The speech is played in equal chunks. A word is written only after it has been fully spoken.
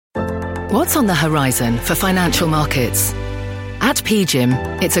What's on the horizon for financial markets? At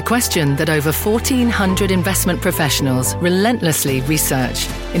PGIM, it's a question that over 1,400 investment professionals relentlessly research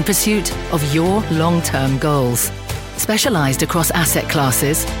in pursuit of your long-term goals. Specialized across asset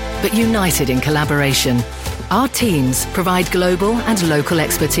classes, but united in collaboration, our teams provide global and local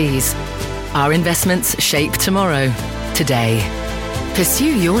expertise. Our investments shape tomorrow, today.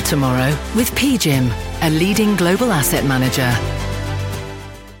 Pursue your tomorrow with PGIM, a leading global asset manager.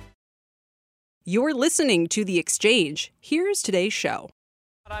 You're listening to The Exchange. Here's today's show.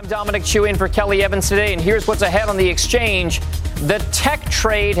 I'm Dominic Chu in for Kelly Evans today, and here's what's ahead on The Exchange. The tech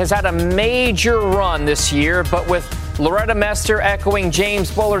trade has had a major run this year, but with Loretta Mester echoing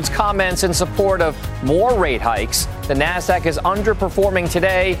James Bullard's comments in support of more rate hikes, the Nasdaq is underperforming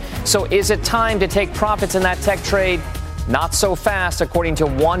today. So is it time to take profits in that tech trade? Not so fast, according to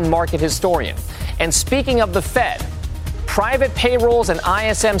one market historian. And speaking of the Fed, private payrolls and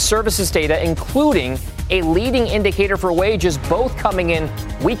ISM Services data, including a leading indicator for wages, both coming in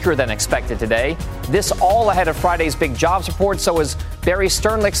weaker than expected today. This all ahead of Friday's big jobs report. So is Barry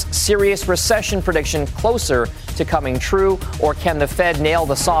Sternlicht's serious recession prediction closer to coming true? Or can the Fed nail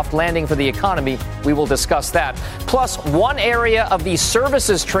the soft landing for the economy? We will discuss that. Plus, one area of the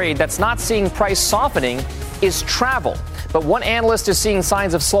services trade that's not seeing price softening is travel. But one analyst is seeing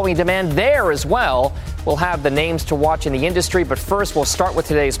signs of slowing demand there as well. We'll have the names to watch in the industry, but first we'll start with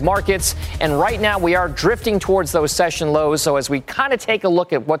today's markets. And right now we are drifting towards those session lows. So as we kind of take a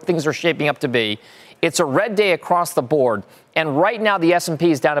look at what things are shaping up to be, it's a red day across the board. And right now the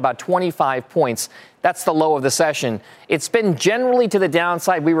S&P is down about 25 points. That's the low of the session. It's been generally to the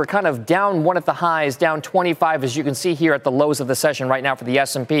downside. We were kind of down one at the highs, down 25, as you can see here at the lows of the session right now for the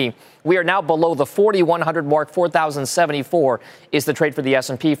S&P. We are now below the 4,100 mark. 4,074 is the trade for the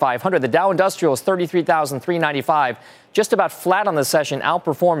S&P 500. The Dow Industrial is 33,395, just about flat on the session,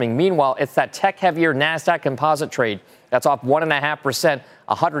 outperforming. Meanwhile, it's that tech-heavier Nasdaq composite trade. That's off 1.5%,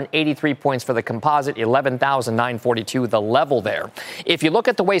 183 points for the composite, 11,942, the level there. If you look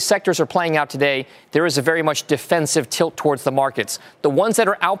at the way sectors are playing out today, there is a very much defensive tilt towards the markets. The ones that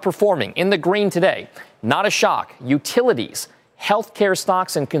are outperforming in the green today, not a shock. Utilities, healthcare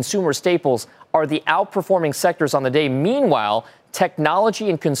stocks, and consumer staples are the outperforming sectors on the day. Meanwhile, technology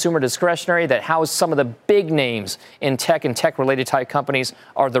and consumer discretionary that house some of the big names in tech and tech-related type companies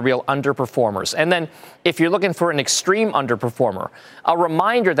are the real underperformers. And then if you're looking for an extreme underperformer, a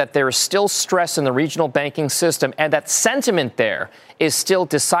reminder that there is still stress in the regional banking system and that sentiment there is still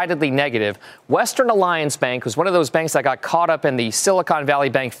decidedly negative. Western Alliance Bank was one of those banks that got caught up in the Silicon Valley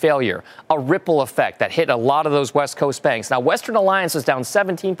Bank failure, a ripple effect that hit a lot of those West Coast banks. Now, Western Alliance is down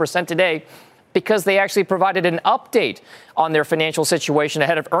 17% today, because they actually provided an update on their financial situation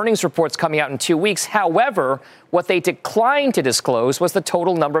ahead of earnings reports coming out in 2 weeks. However, what they declined to disclose was the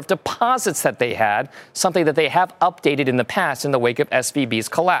total number of deposits that they had, something that they have updated in the past in the wake of SVB's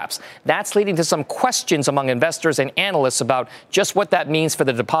collapse. That's leading to some questions among investors and analysts about just what that means for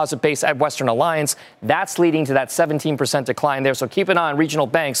the deposit base at Western Alliance. That's leading to that 17% decline there. So keep an eye on regional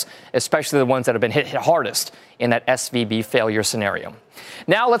banks, especially the ones that have been hit hardest in that SVB failure scenario.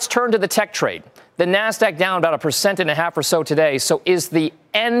 Now let's turn to the tech trade. The Nasdaq down about 1.5% or so today. So is the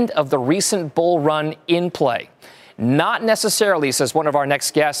end of the recent bull run in play? Not necessarily, says one of our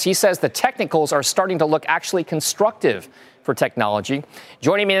next guests. He says the technicals are starting to look actually constructive for technology.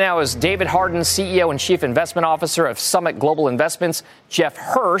 Joining me now is David Harden, CEO and Chief Investment Officer of Summit Global Investments. Jeff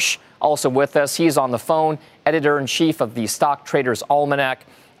Hirsch, also with us. He's on the phone, Editor-in-Chief of the Stock Traders Almanac.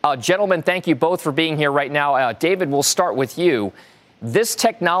 Gentlemen, thank you both for being here right now. David, we'll start with you. This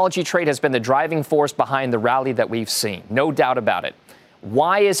technology trade has been the driving force behind the rally that we've seen, no doubt about it.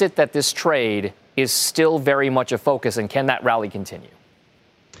 Why is it that this trade is still very much a focus, and can that rally continue?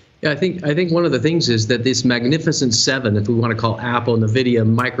 Yeah, I think one of the things is that this magnificent seven, if we want to call Apple, NVIDIA,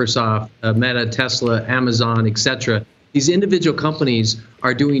 Microsoft, Meta, Tesla, Amazon, etc., these individual companies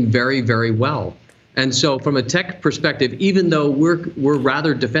are doing very, very well. And so from a tech perspective, even though we're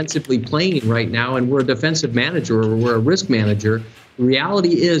rather defensively playing right now and we're a defensive manager or we're a risk manager, the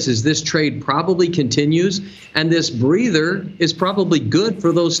reality is this trade probably continues, and this breather is probably good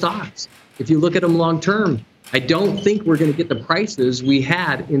for those stocks. If you look at them long term, I don't think we're going to get the prices we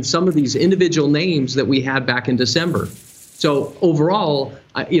had in some of these individual names that we had back in December. So overall,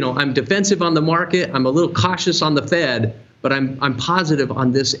 I'm defensive on the market. I'm a little cautious on the Fed, but I'm positive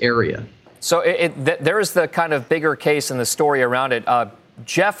on this area. So there's the kind of bigger case in the story around it.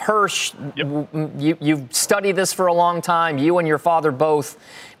 Jeff Hirsch, yep. You've studied this for a long time, you and your father both,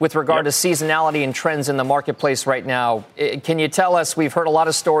 with regard to seasonality and trends in the marketplace right now. Can you tell us, we've heard a lot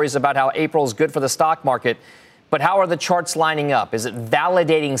of stories about how April is good for the stock market, But how are the charts lining up? Is it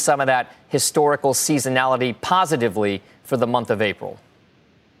validating some of that historical seasonality positively for the month of April?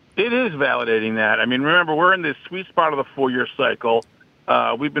 It is validating that. I mean, remember, we're in this sweet spot of the 4-year cycle.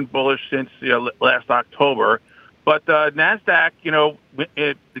 We've been bullish since last October. But Nasdaq,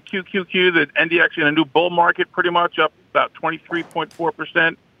 the QQQ, the NDX in a new bull market, pretty much up about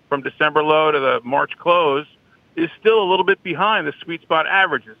 23.4% from December low to the March close, is still a little bit behind the sweet spot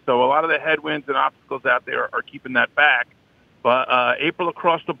averages. So a lot of the headwinds and obstacles out there are keeping that back. But April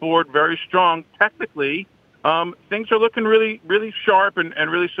across the board, very strong. Technically, things are looking really, really sharp and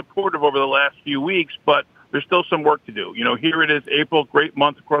really supportive over the last few weeks, but there's still some work to do. Here it is, April, great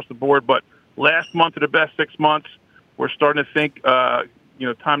month across the board, but last month of the best 6 months, we're starting to think, time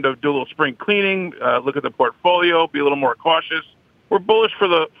to do a little spring cleaning, look at the portfolio, be a little more cautious. We're bullish for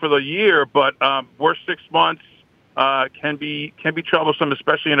the year, but worst 6 months can be troublesome,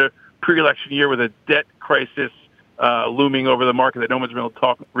 especially in a pre-election year with a debt crisis looming over the market that no one's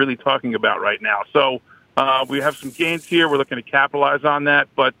really talking about right now. So we have some gains here. We're looking to capitalize on that,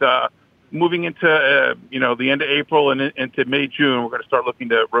 but moving into the end of April and into May, June, we're going to start looking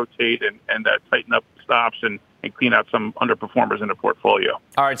to rotate and tighten up stops and clean out some underperformers in the portfolio.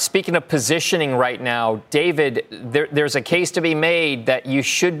 All right. Speaking of positioning right now, David, there's a case to be made that you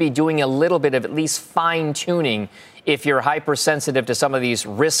should be doing a little bit of at least fine tuning if you're hypersensitive to some of these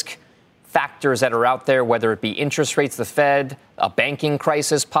risk factors that are out there, whether it be interest rates, the Fed, a banking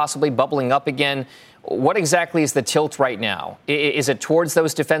crisis possibly bubbling up again. What exactly is the tilt right now? Is it towards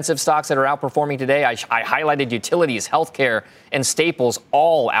those defensive stocks that are outperforming today? I highlighted utilities, healthcare, and staples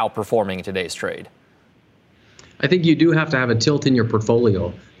all outperforming in today's trade. I think you do have to have a tilt in your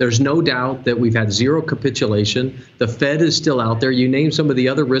portfolio. There's no doubt that we've had zero capitulation. The Fed is still out there. You name some of the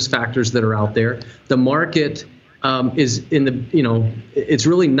other risk factors that are out there. The market is in the, it's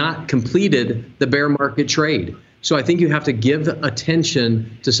really not completed the bear market trade. So I think you have to give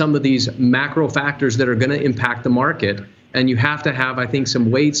attention to some of these macro factors that are going to impact the market. And you have to have, I think,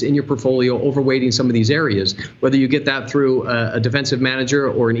 some weights in your portfolio overweighting some of these areas, whether you get that through a defensive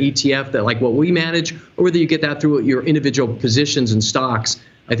manager or an ETF that like what we manage, or whether you get that through your individual positions and stocks.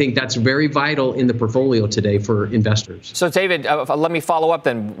 I think that's very vital in the portfolio today for investors. So, David, let me follow up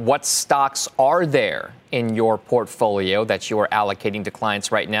then. What stocks are there in your portfolio that you are allocating to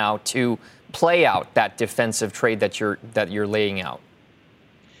clients right now to play out that defensive trade that you're laying out?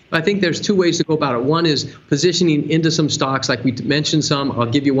 I think there's two ways to go about it. One is positioning into some stocks, like we mentioned some. I'll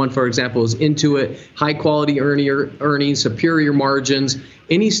give you one, for example, is Intuit, high quality earnings, superior margins.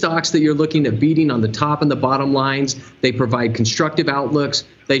 Any stocks that you're looking at beating on the top and the bottom lines, they provide constructive outlooks.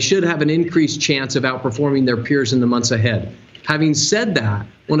 They should have an increased chance of outperforming their peers in the months ahead. Having said that,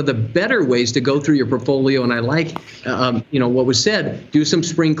 one of the better ways to go through your portfolio, and I like, what was said, do some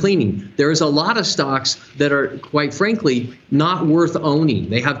spring cleaning. There is a lot of stocks that are, quite frankly, not worth owning.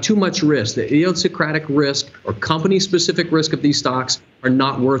 They have too much risk. The idiosyncratic risk or company-specific risk of these stocks are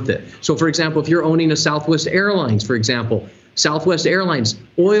not worth it. So, for example, if you're owning a Southwest Airlines, for example, Southwest Airlines,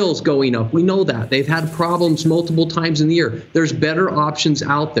 oil's going up. We know that. They've had problems multiple times in the year. There's better options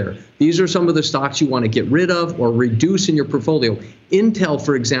out there. These are some of the stocks you want to get rid of or reduce in your portfolio. Intel,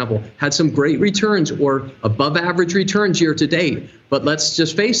 for example, had some great returns or above average returns year to date. But let's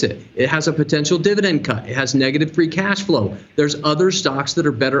just face it, it has a potential dividend cut. It has negative free cash flow. There's other stocks that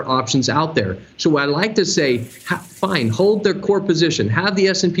are better options out there. So I like to say, fine, hold their core position, have the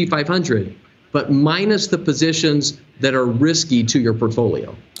S&P 500, but minus the positions that are risky to your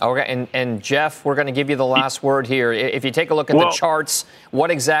portfolio. Okay, and Jeff, we're going to give you the last word here. If you take a look at the charts,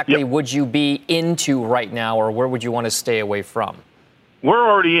 what exactly would you be into right now, or where would you want to stay away from? We're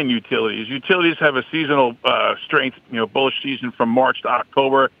already in utilities. Utilities have a seasonal strength, bullish season from March to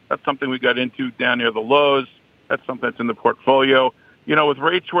October. That's something we got into down near the lows. That's something that's in the portfolio. With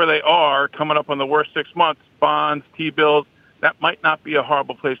rates where they are coming up on the worst 6 months, bonds, T-bills, that might not be a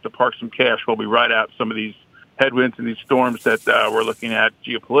horrible place to park some cash while we ride out some of these headwinds and these storms that we're looking at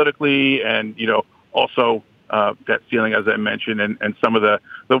geopolitically and, also debt ceiling, as I mentioned, and some of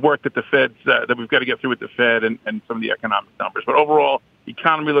the work that the Fed's that we've got to get through with the Fed and some of the economic numbers. But overall, the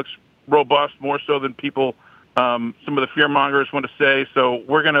economy looks robust, more so than people, some of the fear mongers want to say. So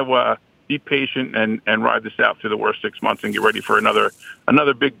we're going to be patient and ride this out through the worst 6 months and get ready for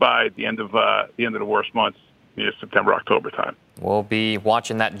another big buy at the end of the worst months. September, October time. We'll be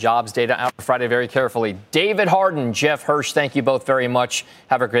watching that jobs data out Friday very carefully. David Harden, Jeff Hirsch, thank you both very much.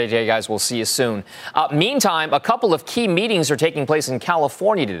 Have a great day, guys. We'll see you soon. Meantime, a couple of key meetings are taking place in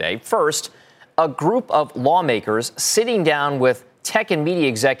California today. First, a group of lawmakers sitting down with tech and media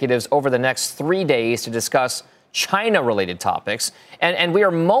executives over the next 3 days to discuss China-related topics. And we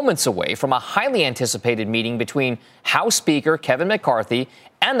are moments away from a highly anticipated meeting between House Speaker Kevin McCarthy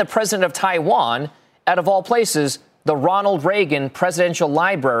and the president of Taiwan at, of all places, the Ronald Reagan Presidential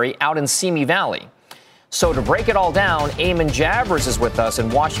Library out in Simi Valley. So to break it all down, Eamon Javers is with us in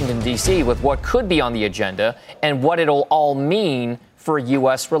Washington, D.C. with what could be on the agenda and what it'll all mean for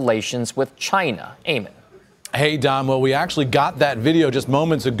U.S. relations with China. Eamon. Hey, Dom. Well, we actually got that video just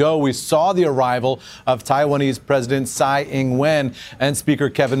moments ago. We saw the arrival of Taiwanese President Tsai Ing-wen and Speaker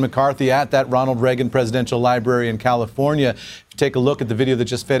Kevin McCarthy at that Ronald Reagan Presidential Library in California. Take a look at the video that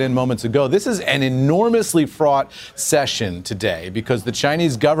just fed in moments ago. This is an enormously fraught session today because the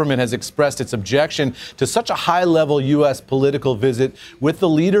Chinese government has expressed its objection to such a high-level U.S. political visit with the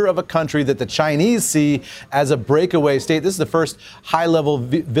leader of a country that the Chinese see as a breakaway state. This is the first high-level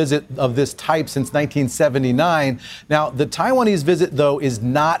visit of this type since 1979. Now, the Taiwanese visit, though, is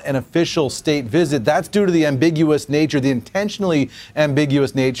not an official state visit. That's due to the ambiguous nature, the intentionally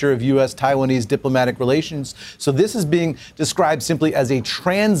ambiguous nature of U.S.-Taiwanese diplomatic relations. So this is being described simply as a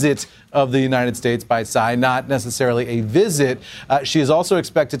transit of the United States by Tsai, not necessarily a visit. She is also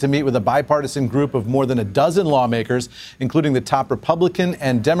expected to meet with a bipartisan group of more than a dozen lawmakers, including the top Republican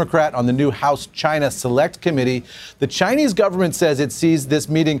and Democrat on the new House China Select Committee. The Chinese government says it sees this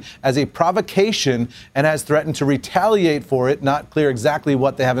meeting as a provocation and has threatened to retaliate for it. Not clear exactly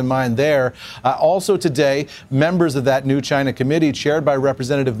what they have in mind there. Also today, members of that new China committee, chaired by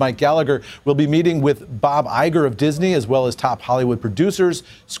Representative Mike Gallagher, will be meeting with Bob Iger of Disney, as well as top Hollywood producers,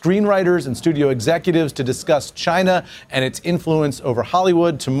 screenwriters, and studio executives to discuss China and its influence over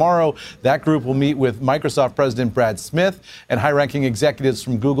Hollywood. Tomorrow, that group will meet with Microsoft President Brad Smith and high-ranking executives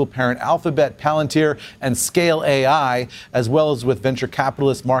from Google parent Alphabet, Palantir, and Scale AI, as well as with venture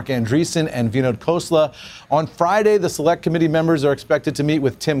capitalists Mark Andreessen and Vinod Khosla. On Friday, the select committee members are expected to meet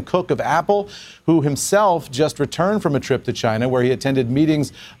with Tim Cook of Apple, who himself just returned from a trip to China, where he attended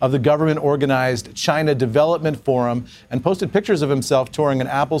meetings of the government-organized China Development Forum and posted pictures of himself touring an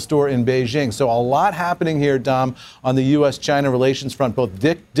Apple store in Beijing. So a lot happening here, Dom, on the U.S.-China relations front, both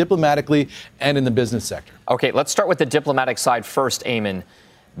diplomatically and in the business sector. Okay, let's start with the diplomatic side first, Eamon.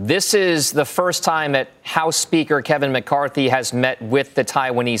 This is the first time that House Speaker Kevin McCarthy has met with the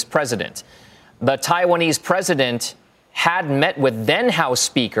Taiwanese president. The Taiwanese president had met with then House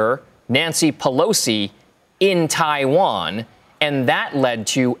Speaker Nancy Pelosi in Taiwan, and that led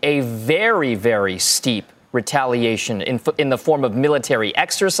to a very, very steep retaliation in the form of military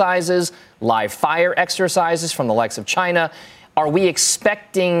exercises, live fire exercises from the likes of China. Are we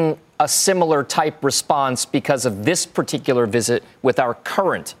expecting a similar type response because of this particular visit with our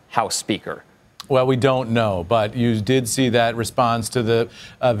current House Speaker? Well, we don't know, but you did see that response to the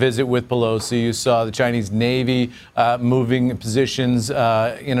visit with Pelosi. You saw the Chinese Navy moving positions in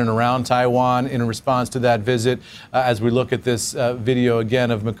and around Taiwan in response to that visit. As we look at this video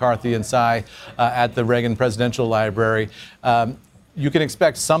again of McCarthy and Tsai at the Reagan Presidential Library, you can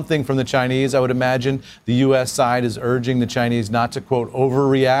expect something from the Chinese, I would imagine. The U.S. side is urging the Chinese not to, quote,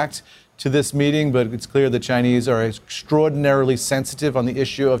 overreact to this meeting, but it's clear the Chinese are extraordinarily sensitive on the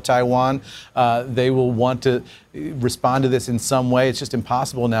issue of Taiwan. They will want to respond to this in some way. It's just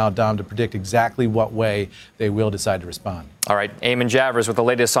impossible now, Dom, to predict exactly what way they will decide to respond. All right, Eamon Javers with the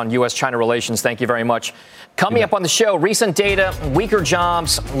latest on U.S.-China relations. Thank you very much. Coming up on the show, recent data, weaker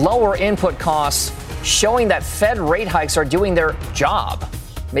jobs, lower input costs, showing that Fed rate hikes are doing their job.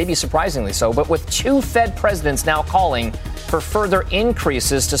 Maybe surprisingly so, but with two Fed presidents now calling for further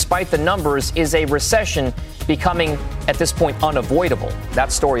increases despite the numbers, is a recession becoming, at this point, unavoidable?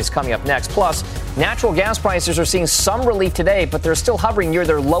 That story is coming up next. Plus, natural gas prices are seeing some relief today, but they're still hovering near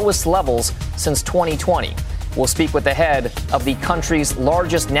their lowest levels since 2020. We'll speak with the head of the country's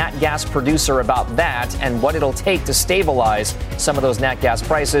largest nat gas producer about that and what it'll take to stabilize some of those nat gas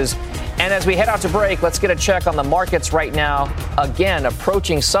prices. And as we head out to break, let's get a check on the markets right now. Again,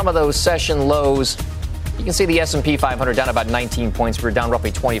 approaching some of those session lows. You can see the S&P 500 down about 19 points. We're down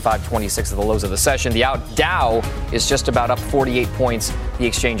roughly 25, 26 at the lows of the session. The Dow is just about up 48 points. The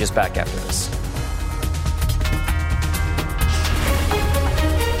exchange is back after this.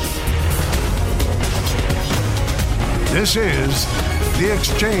 This is The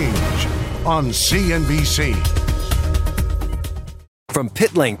Exchange on CNBC. From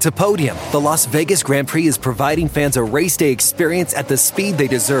pit lane to podium, the Las Vegas Grand Prix is providing fans a race day experience at the speed they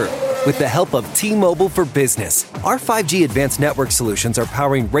deserve. With the help of T-Mobile for Business, our 5G advanced network solutions are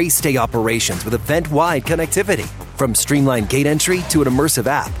powering race day operations with event-wide connectivity. From streamlined gate entry to an immersive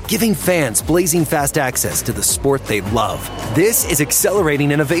app, giving fans blazing fast access to the sport they love. This is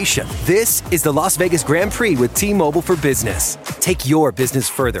accelerating innovation. This is the Las Vegas Grand Prix with T-Mobile for Business. Take your business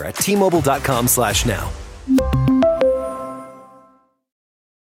further at T-Mobile.com/now.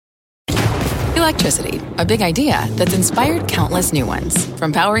 Electricity, a big idea that's inspired countless new ones.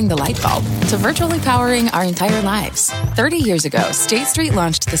 From powering the light bulb to virtually powering our entire lives. 30 years ago, State Street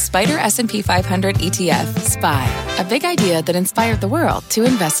launched the Spider S&P 500 ETF, SPY. A big idea that inspired the world to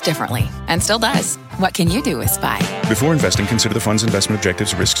invest differently. And still does. What can you do with SPY? Before investing, consider the fund's investment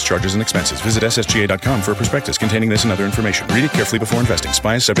objectives, risks, charges, and expenses. Visit ssga.com for a prospectus containing this and other information. Read it carefully before investing.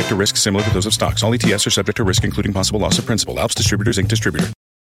 SPY is subject to risks similar to those of stocks. All ETFs are subject to risk, including possible loss of principal. Alps Distributors, Inc. Distributor.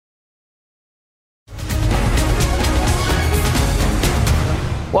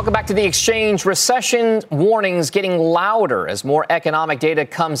 Welcome back to the exchange. Recession warnings getting louder as more economic data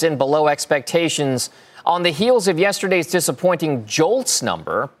comes in below expectations. On the heels of yesterday's disappointing JOLTS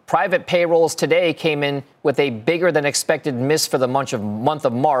number, private payrolls today came in with a bigger than expected miss for the month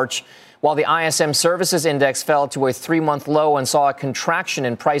of March, while the ISM Services index fell to a 3-month low and saw a contraction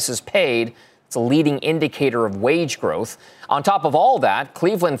in prices paid. It's a leading indicator of wage growth. On top of all that,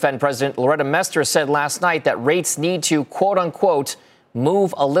 Cleveland Fed President Loretta Mester said last night that rates need to, quote unquote,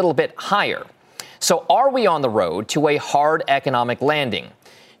 move a little bit higher. So are we on the road to a hard economic landing?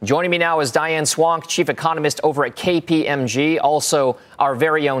 Joining me now is Diane Swank, chief economist over at KPMG, also our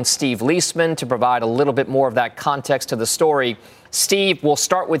very own Steve Leisman to provide a little bit more of that context to the story. Steve, we'll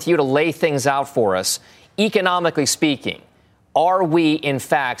start with you to lay things out for us. Economically speaking, are we in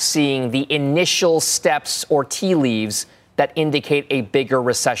fact seeing the initial steps or tea leaves that indicate a bigger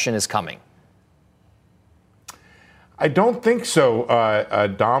recession is coming? I don't think so,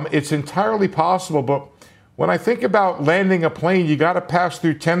 Dom. It's entirely possible, but when I think about landing a plane, you got to pass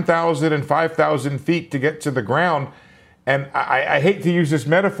through 10,000 and 5,000 feet to get to the ground. And I hate to use this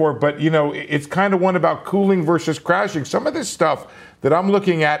metaphor, but, you know, it's kind of one about cooling versus crashing. Some of this stuff that I'm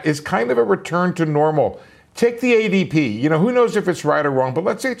looking at is kind of a return to normal. Take the ADP. You know, who knows if it's right or wrong, but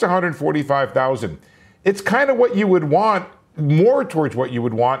let's say it's 145,000. It's kind of what you would want, more towards what you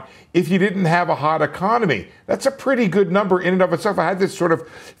would want if you didn't have a hot economy. That's a pretty good number in and of itself. I had this sort of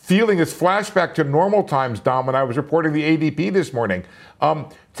feeling, this flashback to normal times, Dom, when I was reporting the ADP this morning.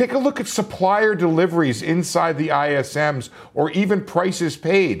 Take a look at supplier deliveries inside the ISMs or even prices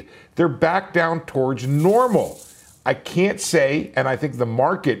paid. They're back down towards normal. I can't say, and I think the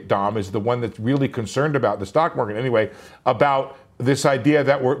market, Dom, is the one that's really concerned about, the stock market anyway, about this idea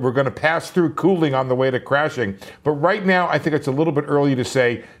that we're going to pass through cooling on the way to crashing. But right now, I think it's a little bit early to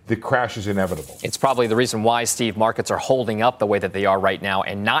say the crash is inevitable. It's probably the reason why, Steve, markets are holding up the way that they are right now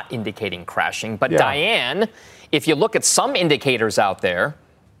and not indicating crashing. But, yeah, Diane, if you look at some indicators out there,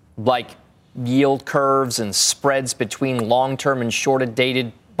 like yield curves and spreads between long-term and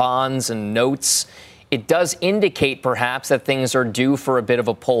short-dated bonds and notes, it does indicate perhaps that things are due for a bit of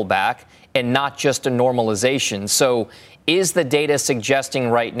a pullback and not just a normalization. So is the data suggesting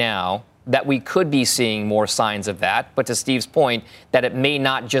right now that we could be seeing more signs of that? But to Steve's point, that it may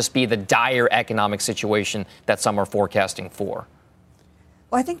not just be the dire economic situation that some are forecasting for.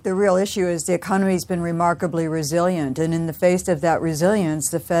 Well, I think the real issue is the economy has been remarkably resilient. And in the face of that resilience,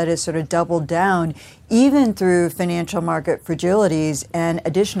 the Fed has sort of doubled down, even through financial market fragilities and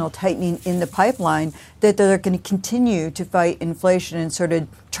additional tightening in the pipeline, that they're going to continue to fight inflation and sort of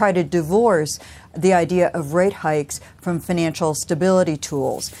try to divorce the idea of rate hikes from financial stability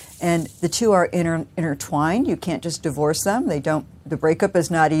tools. And the two are intertwined. You can't just divorce them. The breakup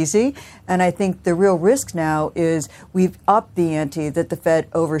is not easy. And I think the real risk now is we've upped the ante that the Fed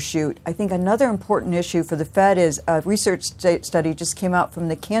overshoot. I think another important issue for the Fed is a research study just came out from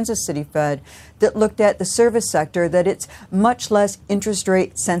the Kansas City Fed that looked at the service sector, that it's much less interest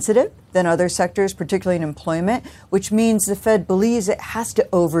rate sensitive than other sectors, particularly in employment, which means the Fed believes it has to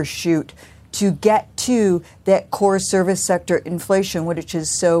overshoot to get to that core service sector inflation, which is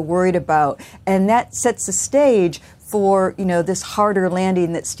so worried about. And that sets the stage for, you know, this harder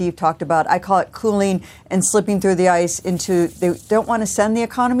landing that Steve talked about. I call it cooling and slipping through the ice into, they don't want to send the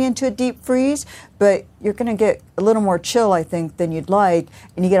economy into a deep freeze, but you're going to get a little more chill, I think, than you'd like.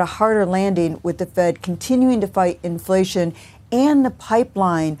 And you get a harder landing with the Fed continuing to fight inflation and the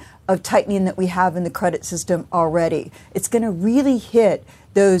pipeline of tightening that we have in the credit system already. It's going to really hit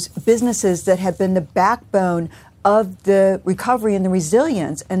those businesses that have been the backbone of the recovery and the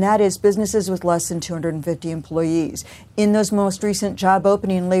resilience, and that is businesses with less than 250 employees. In those most recent job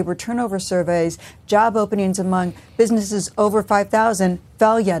opening and labor turnover surveys, job openings among businesses over 5,000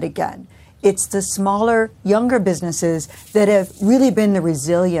 fell yet again. It's the smaller, younger businesses that have really been the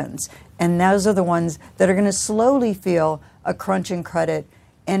resilience, and those are the ones that are going to slowly feel a crunch in credit.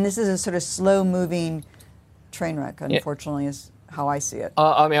 And this is a sort of slow-moving train wreck, unfortunately, is how I see it.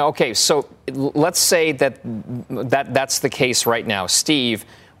 Okay, so let's say that's the case right now. Steve,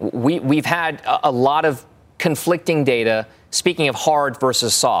 we've had a lot of conflicting data speaking of hard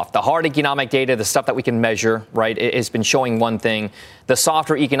versus soft, the hard economic data, the stuff that we can measure, right, it has been showing one thing. The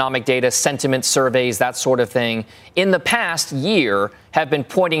softer economic data, sentiment surveys, that sort of thing, in the past year have been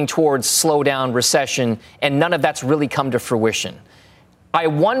pointing towards slowdown, recession, and none of that's really come to fruition. I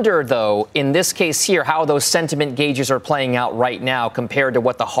wonder, though, in this case here, how those sentiment gauges are playing out right now compared to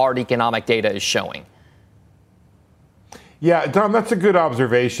what the hard economic data is showing. Yeah, Dom, that's a good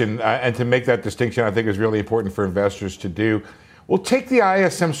observation. And to make that distinction, I think is really important for investors to do. Well, take the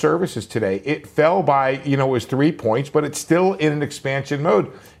ISM Services today. It fell by, it was 3 points, but it's still in an expansion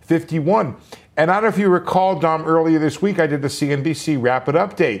mode, 51. And I don't know if you recall, Dom, earlier this week, I did the CNBC Rapid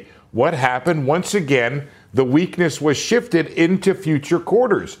Update. What happened? Once again, the weakness was shifted into future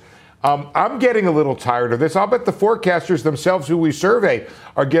quarters. I'm getting a little tired of this. I'll bet the forecasters themselves who we survey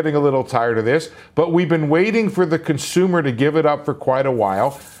are getting a little tired of this, but we've been waiting for the consumer to give it up for quite a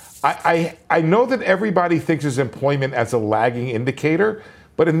while. I know that everybody thinks of employment as a lagging indicator,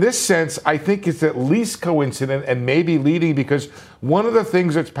 but in this sense, I think it's at least coincident and maybe leading, because one of the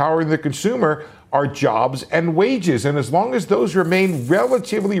things that's powering the consumer are jobs and wages. And as long as those remain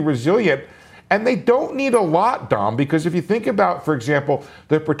relatively resilient, and they don't need a lot, Dom, because if you think about, for example,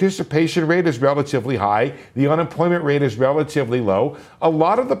 the participation rate is relatively high, the unemployment rate is relatively low, a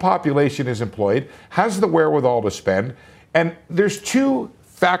lot of the population is employed, has the wherewithal to spend, and there's two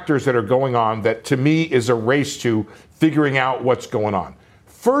factors that are going on that to me is a race to figuring out what's going on.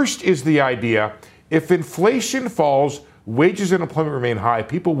 First is the idea, if inflation falls, wages and employment remain high,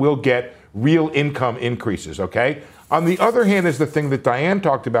 people will get real income increases, okay? On the other hand is the thing that Diane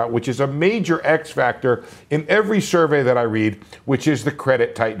talked about, which is a major X factor in every survey that I read, which is the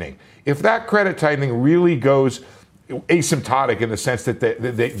credit tightening. If that credit tightening really goes asymptotic in the sense that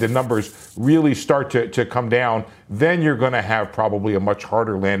the numbers really start to come down, then you're going to have probably a much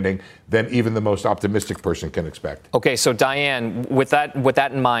harder landing than even the most optimistic person can expect. Okay, so Diane, with that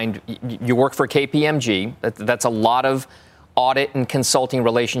in mind, you work for KPMG. That's a lot of audit and consulting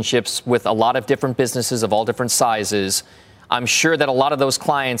relationships with a lot of different businesses of all different sizes. I'm sure that a lot of those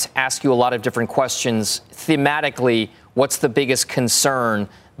clients ask you a lot of different questions. Thematically, what's the biggest concern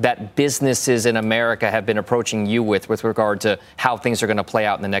that businesses in America have been approaching you with regard to how things are going to play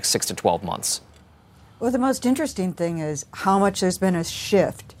out in the next 6 to 12 months? Well, the most interesting thing is how much there's been a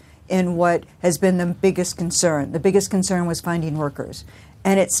shift in what has been the biggest concern. The biggest concern was finding workers.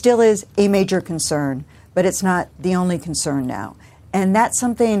 And it still is a major concern, but it's not the only concern now. And that's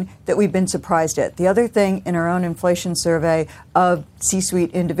something that we've been surprised at. The other thing in our own inflation survey of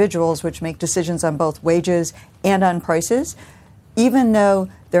C-suite individuals, which make decisions on both wages and on prices, even though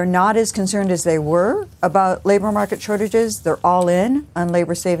they're not as concerned as they were about labor market shortages, they're all in on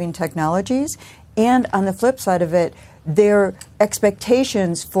labor-saving technologies. And on the flip side of it, their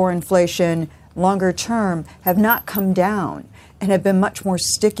expectations for inflation longer term have not come down and have been much more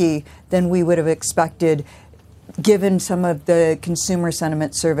sticky than we would have expected, given some of the consumer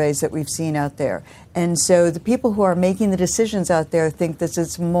sentiment surveys that we've seen out there. And so the people who are making the decisions out there think this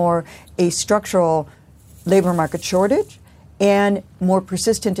is more a structural labor market shortage and more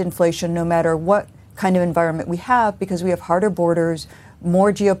persistent inflation no matter what kind of environment we have, because we have harder borders,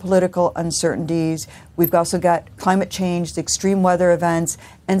 more geopolitical uncertainties. We've also got climate change, the extreme weather events,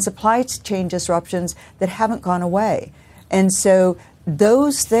 and supply chain disruptions that haven't gone away. And so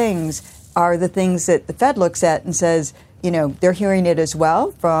those things are the things that the Fed looks at and says, they're hearing it as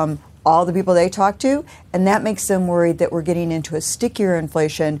well from all the people they talk to, and that makes them worried that we're getting into a stickier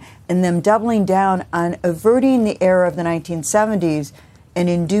inflation and them doubling down on averting the era of the 1970s, and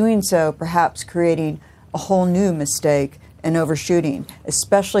in doing so, perhaps creating a whole new mistake and overshooting,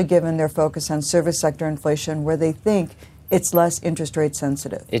 especially given their focus on service sector inflation, where they think it's less interest rate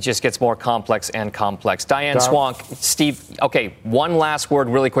sensitive. It just gets more complex and complex. Diane Swank, Steve, okay, one last word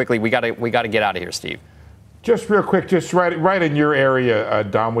really quickly. We got to get out of here, Steve. Just real quick, just right in your area,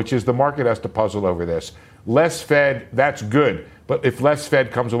 Dom, which is the market has to puzzle over this. Less Fed, that's good. But if less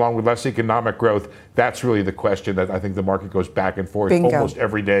Fed comes along with less economic growth, that's really the question that I think the market goes back and forth almost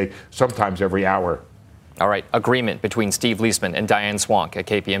every day, sometimes every hour. All right. Agreement between Steve Leisman and Diane Swank at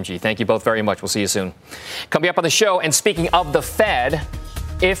KPMG. Thank you both very much. We'll see you soon. Coming up on the show, and speaking of the Fed,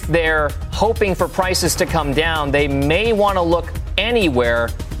 if they're hoping for prices to come down, they may want to look anywhere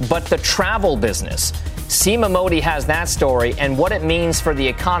but the travel business. Seema Modi has that story and what it means for the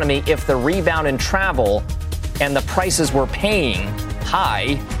economy if the rebound in travel and the prices we're paying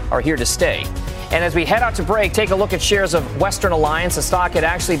high are here to stay. And as we head out to break, take a look at shares of Western Alliance. The stock had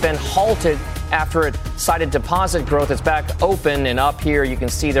actually been halted after it cited deposit growth. It's back open and up here. You can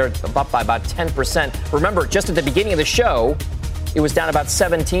see they're up by about 10%. Remember, just at the beginning of the show, it was down about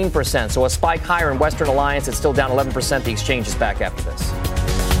 17%. So a spike higher in Western Alliance. It's still down 11%. The exchange is back after this.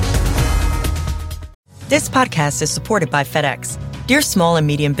 This podcast is supported by FedEx. Dear small and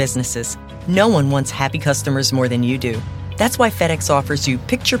medium businesses, no one wants happy customers more than you do. That's why FedEx offers you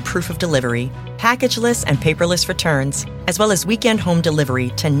picture proof of delivery, packageless and paperless returns, as well as weekend home delivery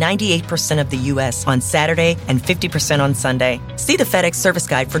to 98% of the U.S. on Saturday and 50% on Sunday. See the FedEx service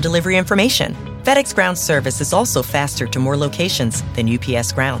guide for delivery information. FedEx Ground service is also faster to more locations than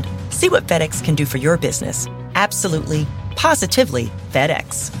UPS Ground. See what FedEx can do for your business. Absolutely, positively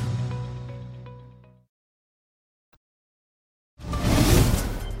FedEx.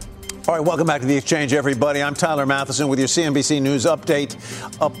 All right, welcome back to The Exchange, everybody. I'm Tyler Mathisen with your CNBC News update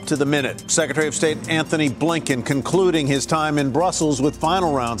up to the minute. Secretary of State Anthony Blinken concluding his time in Brussels with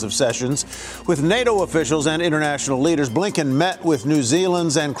final rounds of sessions with NATO officials and international leaders. Blinken met with New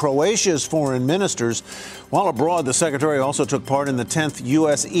Zealand's and Croatia's foreign ministers. While abroad, the secretary also took part in the 10th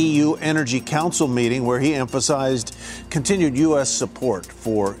U.S.-EU Energy Council meeting, where he emphasized continued U.S. support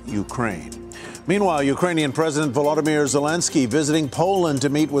for Ukraine. Meanwhile, Ukrainian President Volodymyr Zelensky visiting Poland to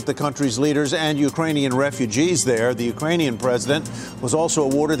meet with the country's leaders and Ukrainian refugees there. The Ukrainian president was also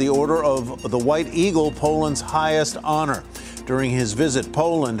awarded the Order of the White Eagle, Poland's highest honor. During his visit,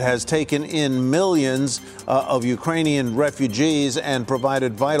 Poland has taken in millions of Ukrainian refugees and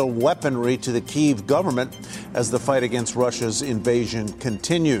provided vital weaponry to the Kyiv government as the fight against Russia's invasion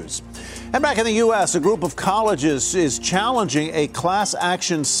continues. And back in the U.S., a group of colleges is challenging a class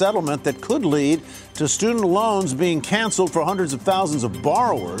action settlement that could lead to student loans being canceled for hundreds of thousands of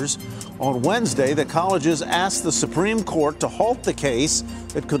borrowers. On Wednesday, the colleges asked the Supreme Court to halt the case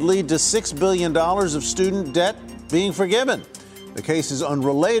that could lead to $6 billion of student debt being forgiven. The case is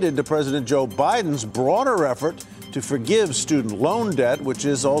unrelated to President Joe Biden's broader effort to forgive student loan debt, which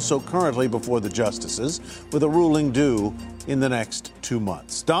is also currently before the justices, with a ruling due in the next 2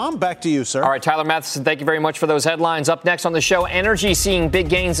 months. Dom, back to you, sir. All right, Tyler Mathisen, thank you very much for those headlines. Up next on the show, energy seeing big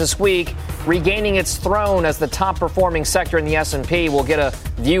gains this week, regaining its throne as the top-performing sector in the S&P. We'll get a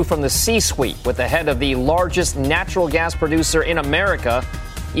view from the C-suite with the head of the largest natural gas producer in America,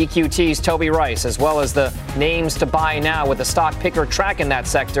 EQT's Toby Rice, as well as the names to buy now with the stock picker tracking that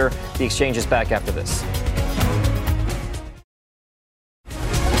sector. The exchange is back after this.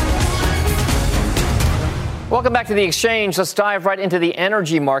 Welcome back to the exchange. Let's dive right into the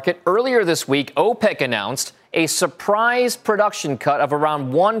energy market. Earlier this week, OPEC announced a surprise production cut of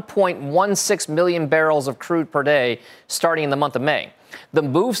around 1.16 million barrels of crude per day starting in the month of May. The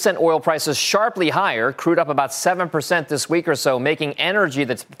move sent oil prices sharply higher, crude up about 7% this week or so, making energy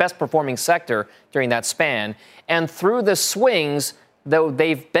the best performing sector during that span. And through the swings, though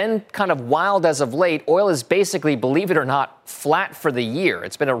they've been kind of wild as of late, oil is basically, believe it or not, flat for the year.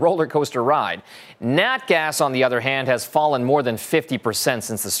 It's been a roller coaster ride. Nat gas, on the other hand, has fallen more than 50%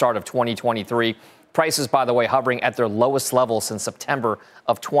 since the start of 2023. Prices, by the way, hovering at their lowest level since September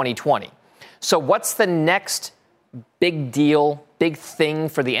of 2020. So what's the next big deal, big thing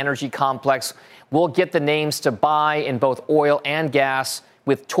for the energy complex? We'll get the names to buy in both oil and gas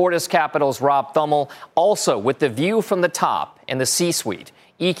with Tortoise Capital's Rob Thummel. Also, with the view from the top and the C-suite,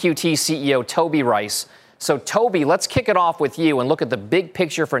 EQT CEO Toby Rice. So, Toby, let's kick it off with you and look at the big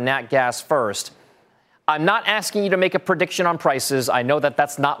picture for nat gas first. I'm not asking you to make a prediction on prices. I know that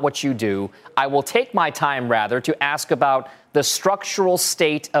that's not what you do. I will take my time, rather, to ask about the structural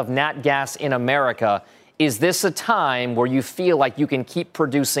state of nat gas in America. Is this a time where you feel like you can keep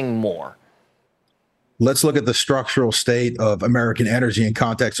producing more? Let's look at the structural state of American energy in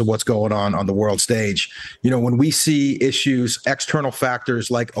context of what's going on the world stage. You know, when we see issues, external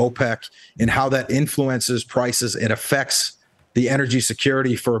factors like OPEC and how that influences prices and affects the energy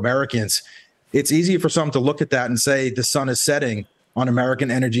security for Americans, it's easy for some to look at that and say the sun is setting on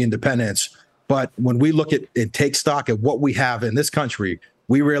American energy independence. But when we look at and take stock at what we have in this country,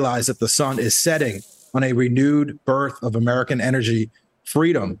 we realize that the sun is setting on a renewed birth of American energy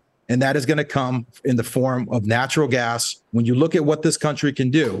freedom. And that is going to come in the form of natural gas. When you look at what this country can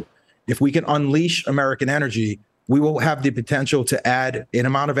do, if we can unleash American energy, we will have the potential to add an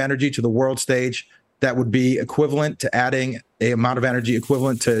amount of energy to the world stage that would be equivalent to adding an amount of energy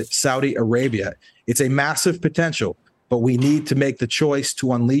equivalent to Saudi Arabia. It's a massive potential, but we need to make the choice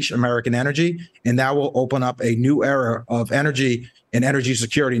to unleash American energy. And that will open up a new era of energy and energy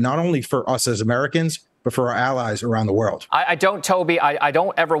security, not only for us as Americans, but for our allies around the world. I don't, Toby, I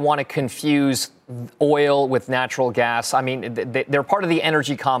don't ever want to confuse oil with natural gas. I mean, they're part of the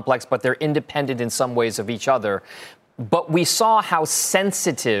energy complex, but they're independent in some ways of each other. But we saw how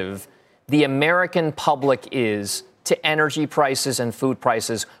sensitive the American public is to energy prices and food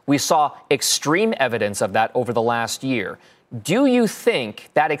prices. We saw extreme evidence of that over the last year. Do you think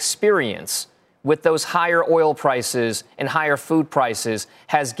that experience with those higher oil prices and higher food prices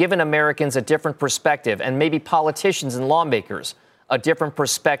has given Americans a different perspective, and maybe politicians and lawmakers a different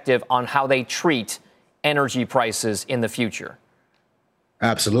perspective on how they treat energy prices in the future?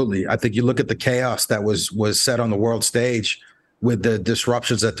 Absolutely. I think you look at the chaos that was set on the world stage with the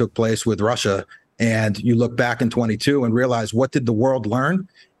disruptions that took place with Russia, and you look back in 22 and realize, what did the world learn?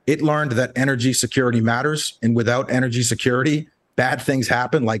 It learned that energy security matters, and without energy security, bad things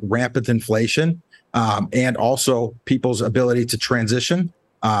happen, like rampant inflation, and also people's ability to transition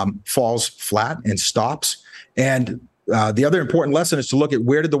falls flat and stops. And the other important lesson is to look at,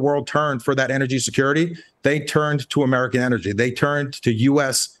 where did the world turn for that energy security? They turned to American energy. They turned to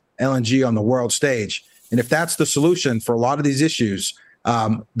U.S. LNG on the world stage. And if that's the solution for a lot of these issues,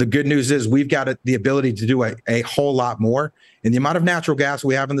 the good news is we've got the ability to do a whole lot more. And the amount of natural gas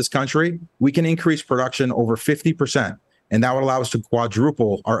we have in this country, we can increase production over 50%. And that would allow us to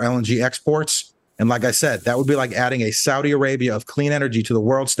quadruple our LNG exports. And like I said, that would be like adding a Saudi Arabia of clean energy to the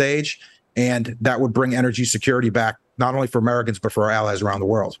world stage. And that would bring energy security back, not only for Americans, but for our allies around the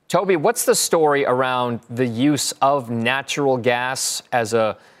world. Toby, what's the story around the use of natural gas as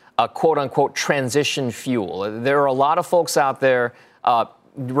a quote unquote transition fuel? There are a lot of folks out there,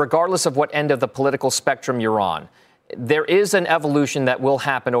 regardless of what end of the political spectrum you're on, there is an evolution that will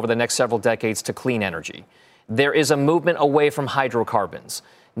happen over the next several decades to clean energy. There is a movement away from hydrocarbons.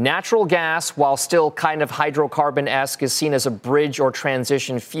 Natural gas, while still kind of hydrocarbon-esque, is seen as a bridge or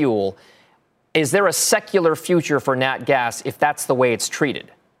transition fuel. Is there a secular future for nat gas if that's the way it's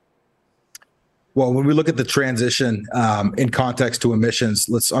treated? Well, when we look at the transition in context to emissions,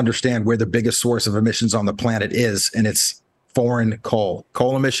 let's understand where the biggest source of emissions on the planet is, and it's foreign coal.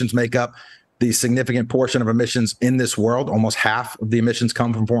 Coal emissions make up the significant portion of emissions in this world. Almost half of the emissions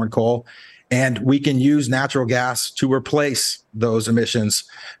come from foreign coal. And we can use natural gas to replace those emissions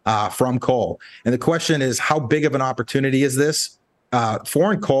from coal. And the question is, how big of an opportunity is this?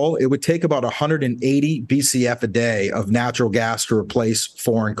 Foreign coal, it would take about 180 BCF a day of natural gas to replace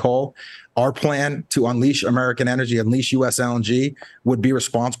foreign coal. Our plan to unleash American energy, unleash U.S. LNG, would be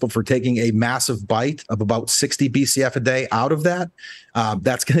responsible for taking a massive bite of about 60 BCF a day out of that.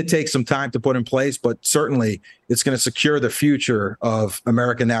 That's going to take some time to put in place, but certainly it's going to secure the future of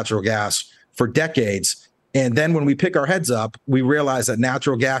American natural gas for decades. And then when we pick our heads up, we realize that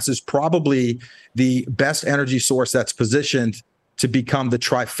natural gas is probably the best energy source that's positioned to become the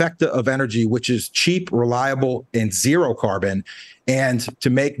trifecta of energy, which is cheap, reliable, and zero carbon. And to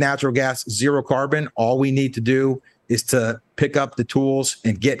make natural gas zero carbon, all we need to do is to pick up the tools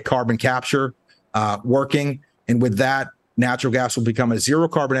and get carbon capture working. And with that, natural gas will become a zero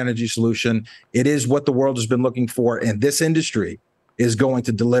carbon energy solution. It is what the world has been looking for, and this industry is going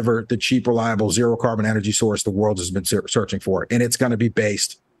to deliver the cheap, reliable, zero carbon energy source the world has been searching for. And it's going to be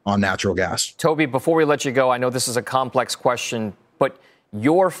based on natural gas. Toby, before we let you go, I know this is a complex question, but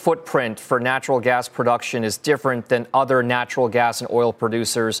your footprint for natural gas production is different than other natural gas and oil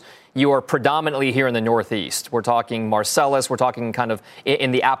producers. You are predominantly here in the Northeast. We're talking Marcellus, we're talking kind of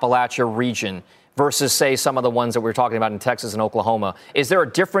in the Appalachia region, versus, say, some of the ones that we're talking about in Texas and Oklahoma. Is there a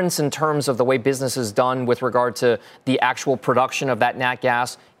difference in terms of the way business is done with regard to the actual production of that nat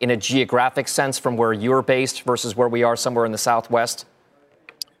gas in a geographic sense from where you're based versus where we are somewhere in the Southwest?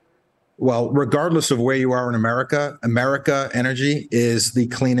 Well, regardless of where you are in America, America energy is the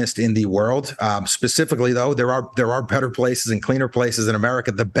cleanest in the world. Specifically, though, there are better places and cleaner places in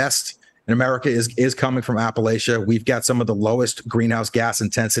America. The best in America is coming from Appalachia. We've got some of the lowest greenhouse gas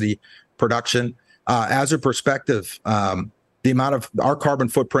intensity production. As a perspective, the amount of our carbon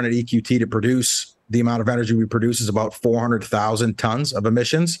footprint at EQT to produce the amount of energy we produce is about 400,000 tons of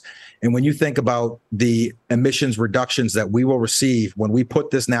emissions. And when you think about the emissions reductions that we will receive when we put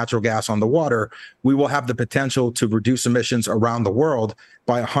this natural gas on the water, we will have the potential to reduce emissions around the world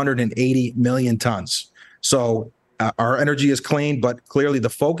by 180 million tons. So our energy is clean, but clearly the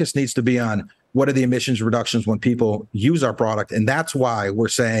focus needs to be on what are the emissions reductions when people use our product. And that's why we're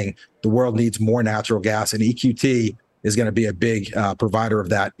saying the world needs more natural gas, and EQT is going to be a big provider of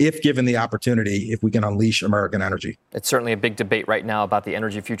that if given the opportunity, if we can unleash American energy. It's certainly a big debate right now about the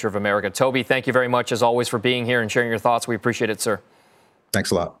energy future of America. Toby, thank you very much, as always, for being here and sharing your thoughts. We appreciate it, sir. Thanks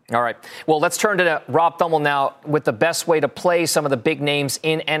a lot. All right. Well, let's turn to Rob Thummel now with the best way to play some of the big names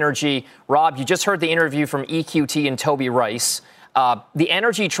in energy. Rob, you just heard the interview from EQT and Toby Rice. The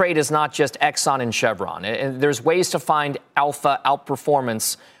energy trade is not just Exxon and Chevron. There's ways to find alpha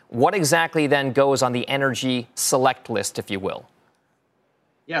outperformance. What exactly then goes on the energy select list, if you will?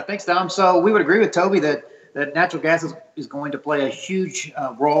 Yeah, thanks, Dom. So we would agree with Toby that natural gas is going to play a huge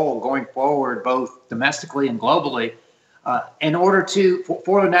role going forward, both domestically and globally. In order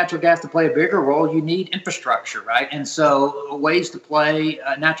for natural gas to play a bigger role, you need infrastructure, right? And so ways to play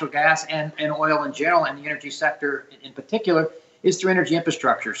natural gas and oil in general, and the energy sector in particular, is through energy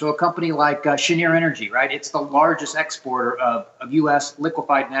infrastructure. So a company like Cheniere Energy, right? It's the largest exporter of U.S.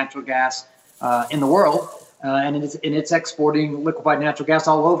 liquefied natural gas in the world, and it's exporting liquefied natural gas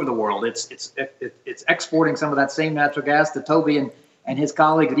all over the world. It's exporting some of that same natural gas that Toby and his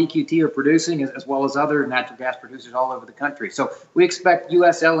colleagues at EQT are producing, as well as other natural gas producers all over the country. So we expect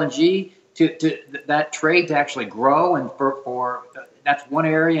U.S. LNG to that trade to actually grow, and for that's one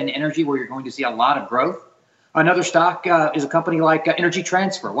area in energy where you're going to see a lot of growth. Another stock is a company like Energy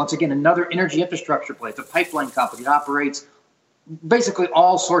Transfer. Once again, another energy infrastructure play. It's a pipeline company that operates basically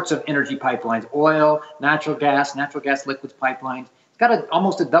all sorts of energy pipelines: oil, natural gas liquids pipelines. It's got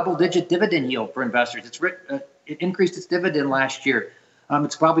almost a double-digit dividend yield for investors. It increased its dividend last year.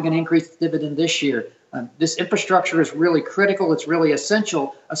 It's probably going to increase its dividend this year. This infrastructure is really critical. It's really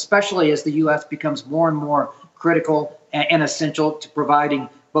essential, especially as the U.S. becomes more and more critical and essential to providing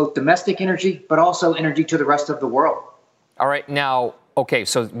both domestic energy, but also energy to the rest of the world. All right. Now, okay,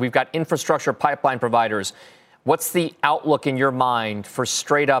 so we've got infrastructure pipeline providers. What's the outlook in your mind for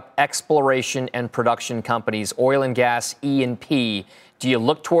straight up exploration and production companies, oil and gas, E&P? Do you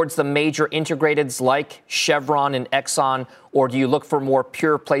look towards the major integrateds like Chevron and Exxon, or do you look for more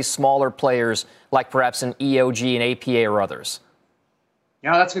pure play, smaller players like perhaps an EOG and APA or others?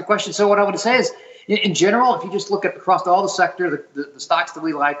 Yeah, that's a good question. So what I would say is, in general, if you just look at across all the sector, the stocks that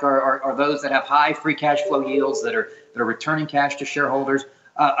we like are those that have high free cash flow yields, that are returning cash to shareholders.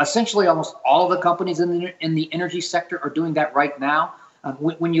 Essentially, almost all of the companies in the energy sector are doing that right now.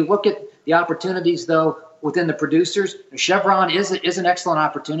 When you look at the opportunities, though, within the producers, Chevron is an excellent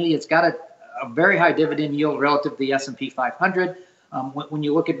opportunity. It's got a very high dividend yield relative to the S&P 500. When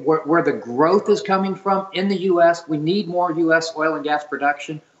you look at where the growth is coming from in the U.S., we need more U.S. oil and gas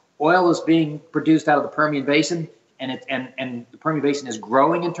production. Oil is being produced out of the Permian Basin, and the Permian Basin is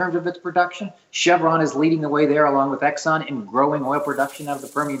growing in terms of its production. Chevron is leading the way there, along with Exxon, in growing oil production out of the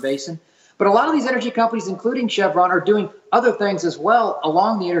Permian Basin. But a lot of these energy companies, including Chevron, are doing other things as well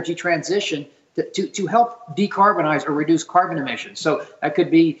along the energy transition to help decarbonize or reduce carbon emissions. So that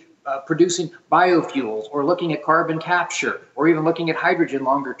could be producing biofuels, or looking at carbon capture, or even looking at hydrogen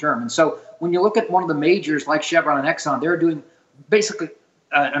longer term. And so when you look at one of the majors like Chevron and Exxon, they're doing basically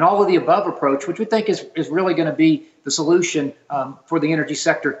an all of the above approach, which we think is really going to be the solution for the energy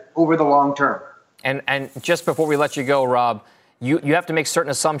sector over the long term. And just before we let you go, Rob, you have to make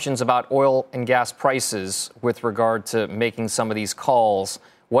certain assumptions about oil and gas prices with regard to making some of these calls.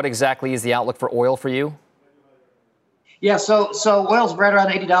 What exactly is the outlook for oil for you? Yeah, so oil's right around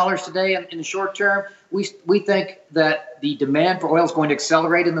 $80 today in the short term. We think that the demand for oil is going to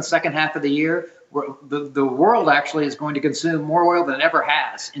accelerate in the second half of the year. The world actually is going to consume more oil than it ever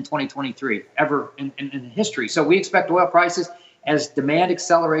has in 2023, ever in history. So we expect oil prices, as demand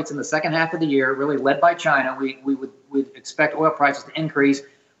accelerates in the second half of the year, really led by China, we would expect oil prices to increase,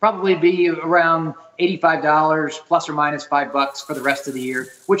 probably be around $85 plus or minus $5 for the rest of the year,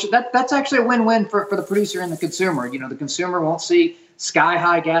 which that's actually a win-win for the producer and the consumer. You know, the consumer won't see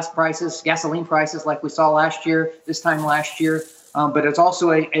sky-high gasoline prices like we saw this time last year. But it's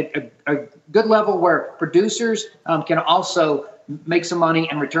also a good level where producers can also make some money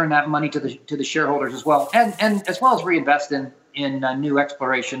and return that money to the shareholders as well, and as well as reinvest in new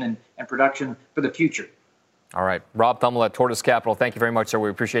exploration and production for the future. All right. Rob Thummel at Tortoise Capital. Thank you very much, sir. We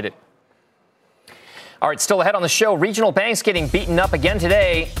appreciate it. All right, still ahead on the show, regional banks getting beaten up again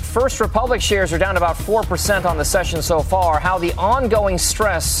today. First Republic shares are down about 4% on the session so far. How the ongoing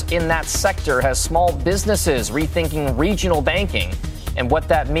stress in that sector has small businesses rethinking regional banking and what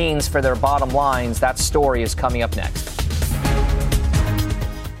that means for their bottom lines. That story is coming up next.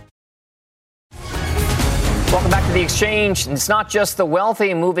 Welcome back to the Exchange. It's not just the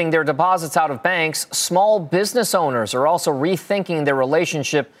wealthy moving their deposits out of banks. Small business owners are also rethinking their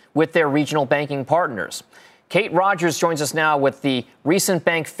relationship with their regional banking partners. Kate Rogers joins us now with the recent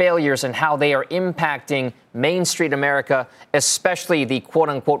bank failures and how they are impacting Main Street America, especially the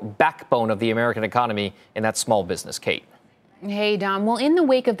quote-unquote backbone of the American economy, and that's small business. Kate. Hey, Dom. Well, in the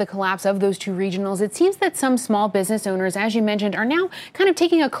wake of the collapse of those two regionals, it seems that some small business owners, as you mentioned, are now kind of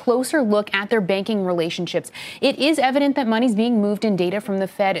taking a closer look at their banking relationships. It is evident that money's being moved in data from the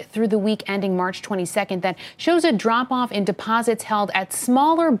Fed through the week ending March 22nd that shows a drop-off in deposits held at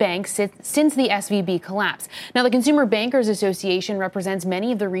smaller banks since the SVB collapse. Now, the Consumer Bankers Association represents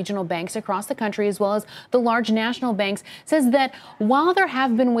many of the regional banks across the country, as well as the large national banks, says that while there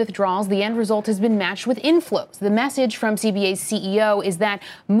have been withdrawals, the end result has been matched with inflows. The message from CBA USA's CEO is that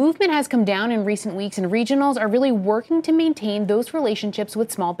movement has come down in recent weeks and regionals are really working to maintain those relationships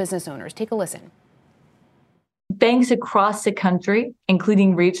with small business owners. Take a listen. Banks across the country,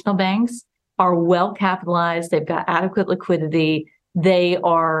 including regional banks, are well capitalized. They've got adequate liquidity. They've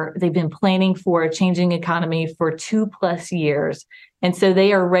been planning for a changing economy for 2+ years. And so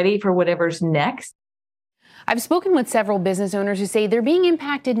they are ready for whatever's next. I've spoken with several business owners who say they're being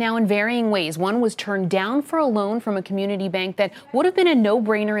impacted now in varying ways. One was turned down for a loan from a community bank that would have been a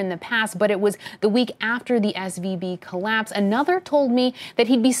no-brainer in the past, but it was the week after the SVB collapse. Another told me that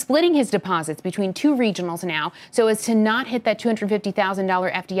he'd be splitting his deposits between two regionals now so as to not hit that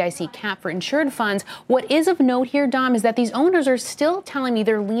 $250,000 FDIC cap for insured funds. What is of note here, Dom, is that these owners are still telling me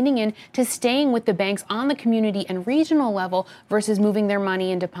they're leaning in to staying with the banks on the community and regional level versus moving their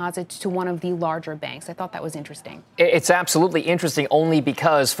money and deposits to one of the larger banks. I thought that was interesting. It's absolutely interesting only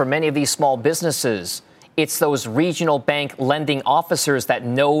because for many of these small businesses, it's those regional bank lending officers that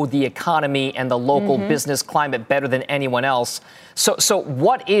know the economy and the local business climate better than anyone else. So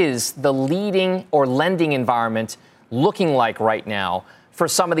what is the leading or lending environment looking like right now for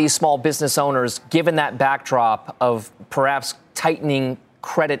some of these small business owners, given that backdrop of perhaps tightening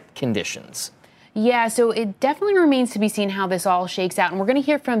credit conditions? Yeah, so it definitely remains to be seen how this all shakes out. And we're going to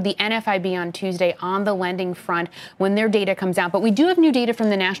hear from the NFIB on Tuesday on the lending front when their data comes out. But we do have new data from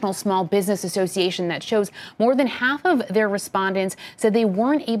the National Small Business Association that shows more than half of their respondents said they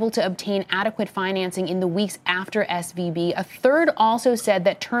weren't able to obtain adequate financing in the weeks after SVB. A third also said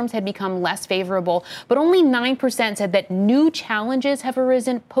that terms had become less favorable, but only 9% said that new challenges have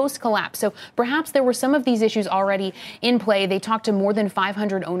arisen post-collapse. So perhaps there were some of these issues already in play. They talked to more than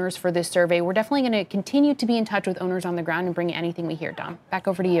 500 owners for this survey. We're definitely going to continue to be in touch with owners on the ground and bring you anything we hear. Dom, back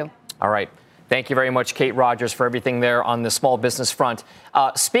over to you. All right. Thank you very much, Kate Rogers, for everything there on the small business front.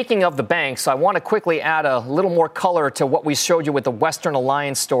 Speaking of the banks, I want to quickly add a little more color to what we showed you with the Western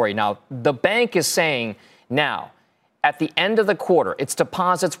Alliance story. Now, the bank is saying now, at the end of the quarter, its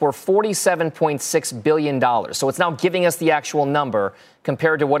deposits were $47.6 billion. So it's now giving us the actual number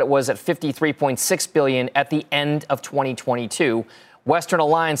compared to what it was at $53.6 billion at the end of 2022. Western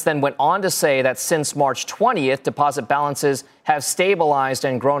Alliance then went on to say that since March 20th, deposit balances have stabilized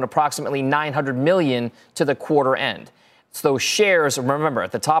and grown approximately $900 million to the quarter end. So those shares, remember,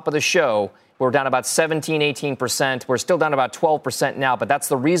 at the top of the show, we're down about 17, 18%. We're still down about 12% now, but that's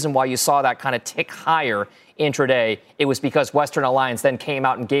the reason why you saw that kind of tick higher intraday. It was because Western Alliance then came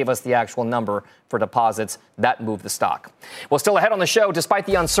out and gave us the actual number for deposits. That moved the stock. Well, still ahead on the show, despite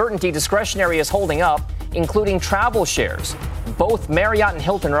the uncertainty, discretionary is holding up, including travel shares. Both Marriott and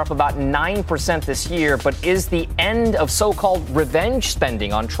Hilton are up about 9% this year, but is the end of so-called revenge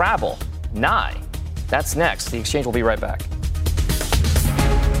spending on travel nigh? That's next. The Exchange will be right back.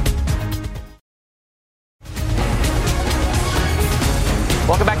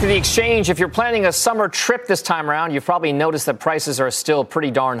 Welcome back to The Exchange. If you're planning a summer trip this time around, you've probably noticed that prices are still pretty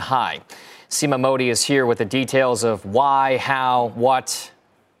darn high. Seema Modi is here with the details of why, how, what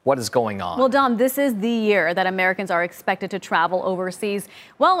is going on? Well, Dom, this is the year that Americans are expected to travel overseas.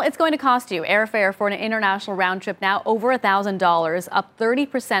 Well, it's going to cost you. Airfare for an international round trip now over $1,000, up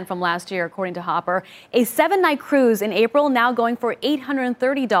 30% from last year, according to Hopper. A 7-night cruise in April now going for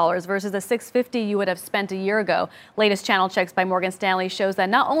 $830 versus the $650 you would have spent a year ago. Latest channel checks by Morgan Stanley shows that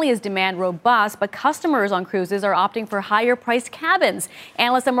not only is demand robust, but customers on cruises are opting for higher-priced cabins.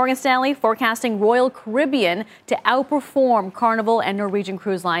 Analysts at Morgan Stanley forecasting Royal Caribbean to outperform Carnival and Norwegian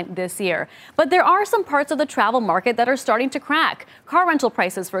Cruise Line this year. But there are some parts of the travel market that are starting to crack. Car rental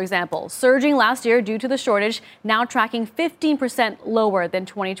prices, for example, surging last year due to the shortage, now tracking 15% lower than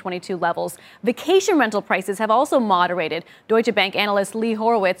 2022 levels. Vacation rental prices have also moderated. Deutsche Bank analyst Lee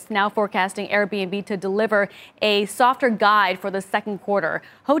Horowitz now forecasting Airbnb to deliver a softer guide for the second quarter.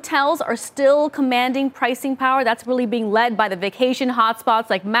 Hotels are still commanding pricing power. That's really being led by the vacation hotspots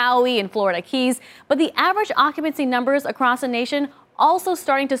like Maui and Florida Keys. But the average occupancy numbers across the nation also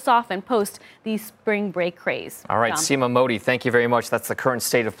starting to soften post the spring break craze. All right, Seema Modi, thank you very much. That's the current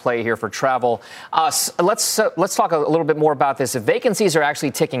state of play here for travel. Let's talk a little bit more about this. If vacancies are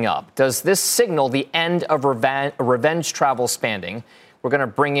actually ticking up, does this signal the end of revenge travel spending? We're going to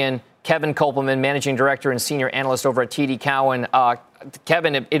bring in Kevin Kopelman, Managing Director and Senior Analyst over at TD Cowen.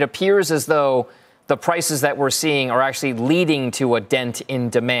 Kevin, it appears as though the prices that we're seeing are actually leading to a dent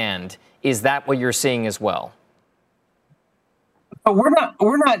in demand. Is that what you're seeing as well? We're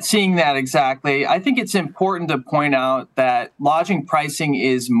not seeing that exactly. I think it's important to point out that lodging pricing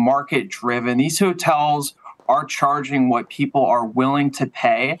is market driven. These hotels are charging what people are willing to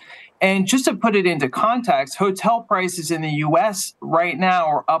pay. And just to put it into context, hotel prices in the U.S. right now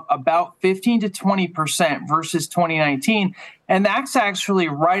are up about 15 to 20% versus 2019. And that's actually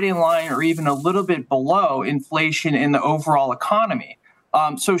right in line or even a little bit below inflation in the overall economy.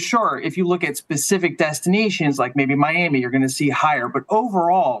 So sure, if you look at specific destinations like maybe Miami, you're going to see higher. But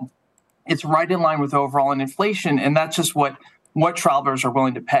overall, it's right in line with overall inflation. And that's just what travelers are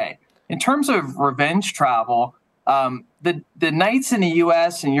willing to pay. In terms of revenge travel, the nights in the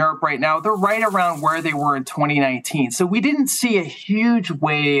U.S. and Europe right now, they're right around where they were in 2019. So we didn't see a huge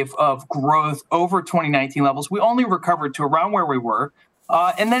wave of growth over 2019 levels. We only recovered to around where we were.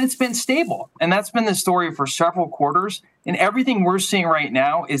 And then it's been stable. And that's been the story for several quarters. And everything we're seeing right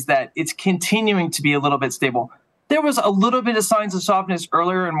now is that it's continuing to be a little bit stable. There was a little bit of signs of softness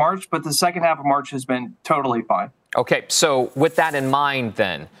earlier in March, but the second half of March has been totally fine. Okay, so with that in mind,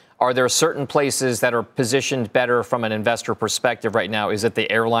 then, are there certain places that are positioned better from an investor perspective right now? Is it the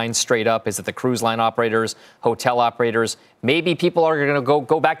airlines straight up? Is it the cruise line operators, hotel operators? Maybe people are going to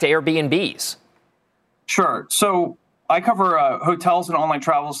go back to Airbnbs. Sure. So I cover hotels and online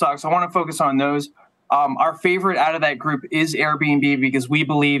travel stocks. I want to focus on those. Our favorite out of that group is Airbnb because we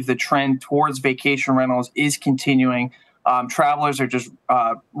believe the trend towards vacation rentals is continuing. Travelers are just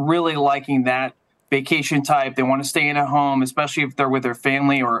really liking that vacation type. They want to stay in a home, especially if they're with their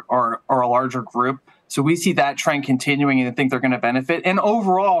family or a larger group. So we see that trend continuing and I think they're going to benefit. And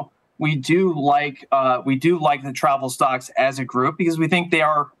overall, we do like the travel stocks as a group because we think they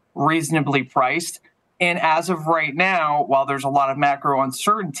are reasonably priced. And as of right now, while there's a lot of macro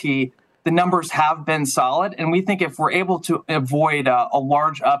uncertainty, the numbers have been solid. And we think if we're able to avoid a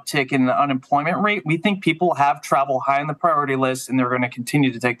large uptick in the unemployment rate, we think people have travel high on the priority list and they're going to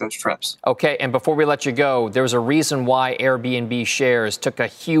continue to take those trips. Okay. And before we let you go, there's a reason why Airbnb shares took a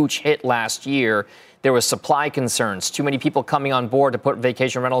huge hit last year. There was supply concerns, too many people coming on board to put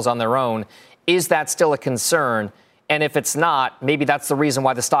vacation rentals on their own. Is that still a concern? And if it's not, maybe that's the reason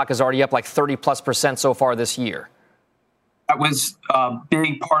why the stock is already up like 30+% so far this year. That was a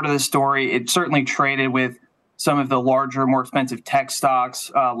big part of the story. It certainly traded with some of the larger, more expensive tech stocks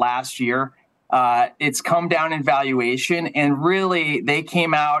last year. It's come down in valuation, and really they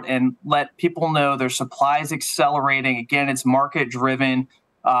came out and let people know their supply is accelerating. Again, it's market-driven.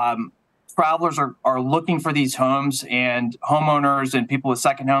 Travelers are looking for these homes, and homeowners and people with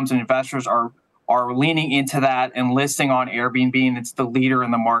second homes and investors are leaning into that and listing on Airbnb, and it's the leader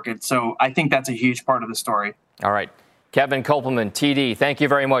in the market. So I think that's a huge part of the story. All right. Kevin Kopelman, TD, thank you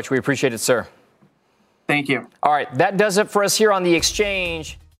very much. We appreciate it, sir. Thank you. All right, that does it for us here on The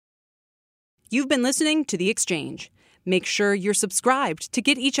Exchange. You've been listening to The Exchange. Make sure you're subscribed to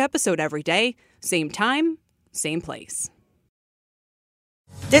get each episode every day, same time, same place.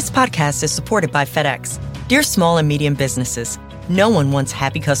 This podcast is supported by FedEx. Dear small and medium businesses, no one wants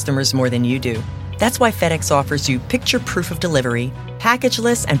happy customers more than you do. That's why FedEx offers you picture proof of delivery,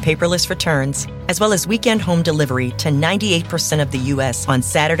 packageless and paperless returns, as well as weekend home delivery to 98% of the U.S. on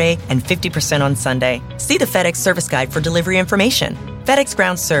Saturday and 50% on Sunday. See the FedEx service guide for delivery information. FedEx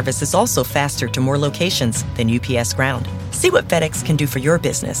Ground service is also faster to more locations than UPS Ground. See what FedEx can do for your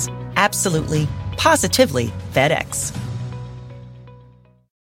business. Absolutely, positively FedEx.